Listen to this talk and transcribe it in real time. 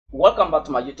Welcome back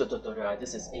to my YouTube tutorial.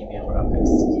 This is ABM Graphics.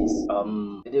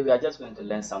 Yes. Today we are just going to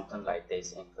learn something like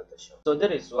this in Photoshop. So that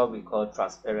is what we call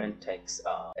transparent text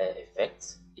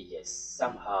effect. Yes.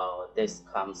 Somehow this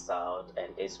comes out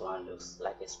and this one looks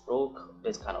like a stroke.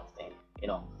 This kind of thing.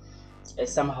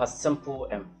 It's somehow simple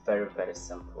and very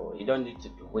simple. You don't need to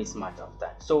waste much of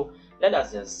time. So let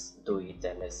us just do it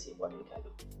and let's see what we can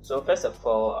do. So first of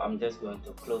all, I'm just going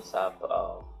to close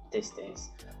up these things,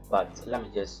 but let me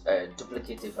just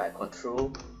duplicate it by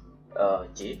Control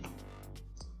G,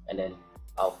 and then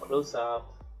I'll close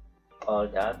up all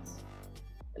that,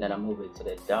 and then I move it to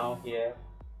the down here,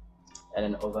 and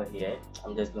then over here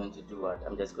I'm just going to do what?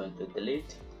 I'm just going to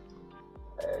delete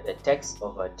the text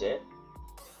over there,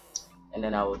 and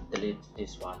then I will delete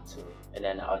this one too, and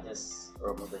then I'll just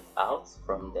remove it out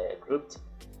from the group,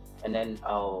 and then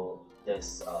I'll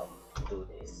just do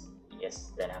this.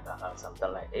 Yes, then I can have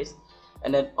something like this,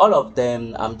 and then all of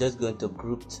them I'm just going to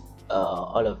group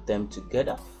all of them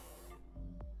together.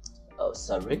 Oh,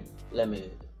 sorry, let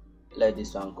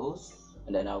this one go,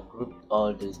 and then I'll group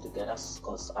all these together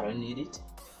because I don't need it,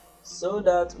 so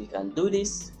that we can do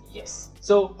this. Yes,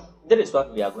 so that is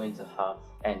what we are going to have,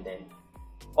 and then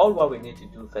all what we need to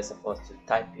do first of all is to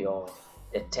type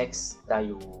the text that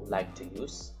you like to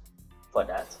use for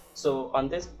that. So on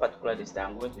this particular list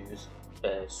I'm going to use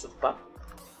super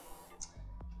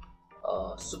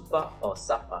or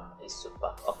Sapa is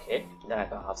super. Okay, then I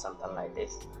can have something like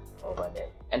this over there,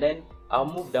 and then I'll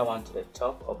move that one to the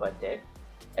top over there,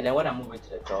 and then when I move it to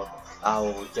the top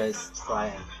I'll just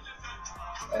try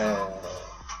and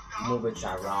move it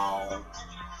around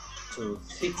to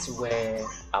fit where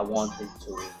I want it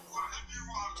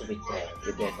to be there.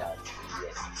 You get that?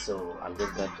 Yes. So I'm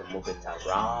just going to move it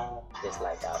around just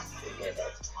like that. You get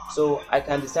that? So I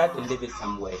can decide to leave it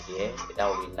somewhere here, that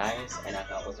would be nice, and I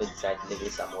can also decide to leave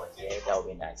it somewhere here, that would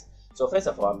be nice. So first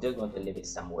of all, I'm just going to leave it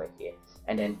somewhere here,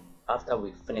 and then after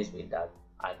we finish with that,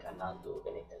 I can now do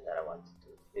anything that I want to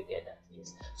do. You get that?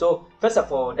 Yes. So first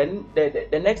of all, then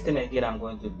the next thing again I'm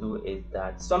going to do is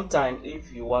that sometimes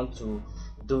if you want to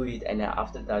do it, and then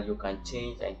after that you can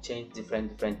change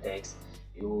different text.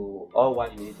 All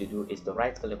what you need to do is to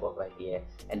right click over here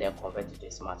and then convert it to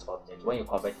a smart object. When you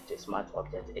convert it to a smart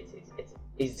object, it's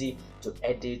easy to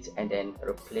edit and then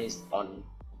replace on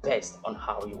based on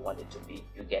how you want it to be.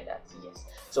 You get that? Yes.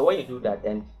 So when you do that,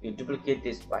 then you duplicate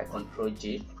this by Control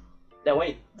G. Then when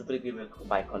you duplicate it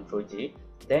by Control G,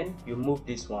 then you move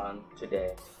this one to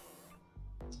the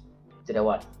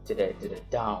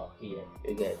down here.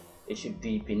 You get it should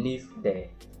be beneath the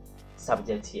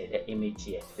subject here, the image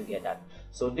here. You get that?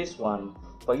 So this one,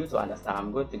 for you to understand,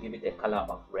 I'm going to give it a color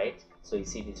of red. So you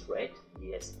see this red?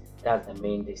 Yes, that's the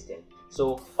main distance.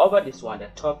 So over this one, the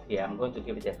top here, I'm going to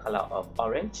give it a color of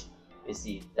orange. You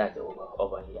see that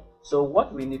over here. So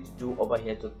what we need to do over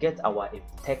here to get our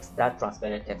text, that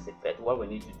transparent text effect, what we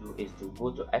need to do is to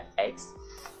go to FX,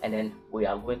 and then we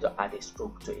are going to add a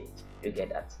stroke to it. You get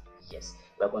that? Yes,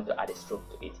 we're going to add a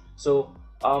stroke to it. So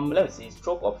let me see,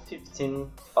 stroke of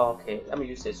 15. Okay, let me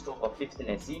use a stroke of 15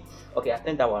 and see. Okay, I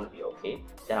think that one will be okay.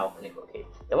 Then I'll click OK.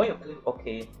 Then when you click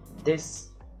OK, this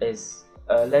is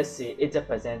let's say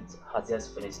 80% has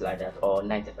just finished like that, or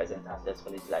 90% has just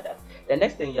finished like that. The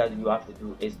next thing you have to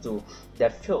do is to the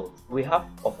fill. We have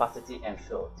opacity and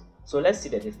fill. So let's see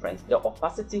the difference. The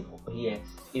opacity here,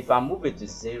 if I move it to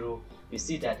 0, you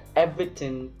see that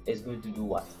everything is going to do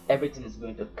what? Everything is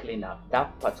going to clean up.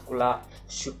 That particular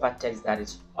super text that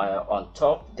is on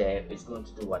top there is going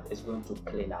to do what? It's going to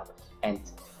clean up, and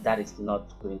that is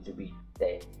not going to be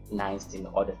the nice thing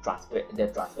or the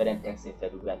transparent text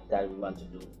effect that we want to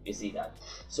do. You see that?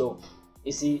 So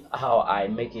you see how I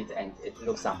make it and it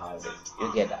looks somehow like this.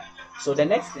 You get that? So the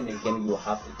next thing again you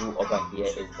have to do over here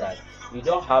is that you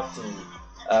don't have to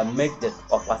make the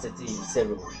opacity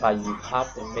 0, but you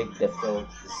have to make the fill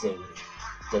 0,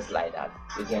 just like that.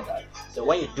 You get that? So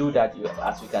when you do that,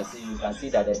 as you can see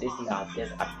that this thing has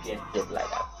just appeared just like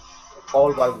that.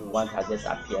 All what we want has just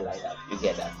appeared like that. You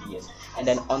get that? Yes. And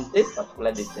then on this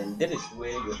particular distance, this is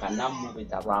where you can now move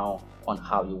it around on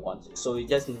how you want it. So you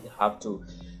just have to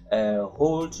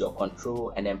hold your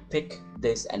control and then pick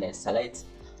this and then select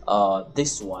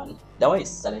this one. Then when you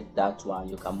select that one,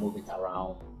 you can move it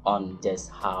around on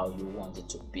just how you want it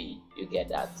to be. You get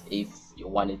that? If you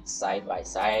want it side by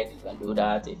side, you can do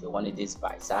that. If you want it this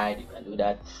by side, you can do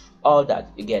that. All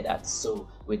that, you get that? So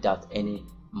without any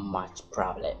much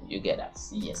problem. You get that?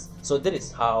 Yes. So that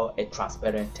is how a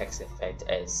transparent text effect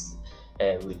is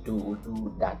we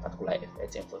do that particular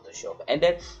effect in Photoshop. And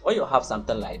then when you have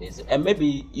something like this, and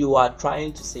maybe you are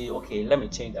trying to say, okay, let me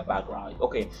change the background.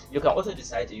 Okay, you can also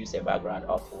decide to use a background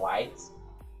of white,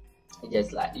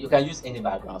 just like you can use any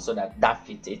background so that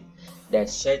fits it. The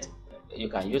shirt, you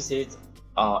can use it,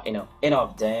 any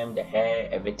of them, the hair,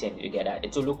 everything, you get that,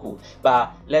 it will look cool.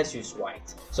 But let's use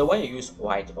white. So when you use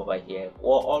white over here,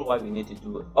 all what we need to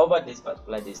do over this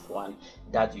one,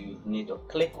 that you need to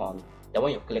click on. Then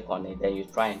when you click on it, then you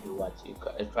try and do what you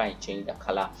try and change the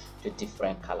color to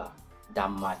different color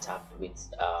that match up with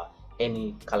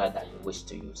any color that you wish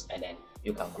to use, and then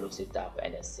you can close it up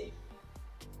and then save.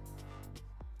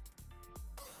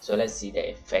 So let's see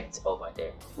the effect over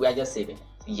there. We are just saving it.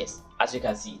 Yes, as you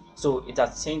can see, so it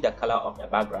has changed the color of the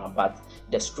background, but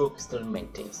the stroke still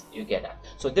maintains. You get that?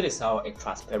 So this is how a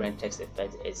transparent text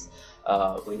effect is.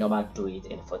 We normally do it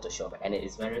in Photoshop, and it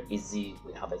is very easy.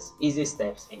 We have easy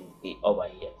steps in the over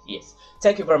here. Yes,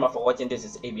 thank you very much for watching. This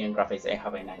is ABN Graphics, and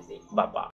have a nice day. Bye bye.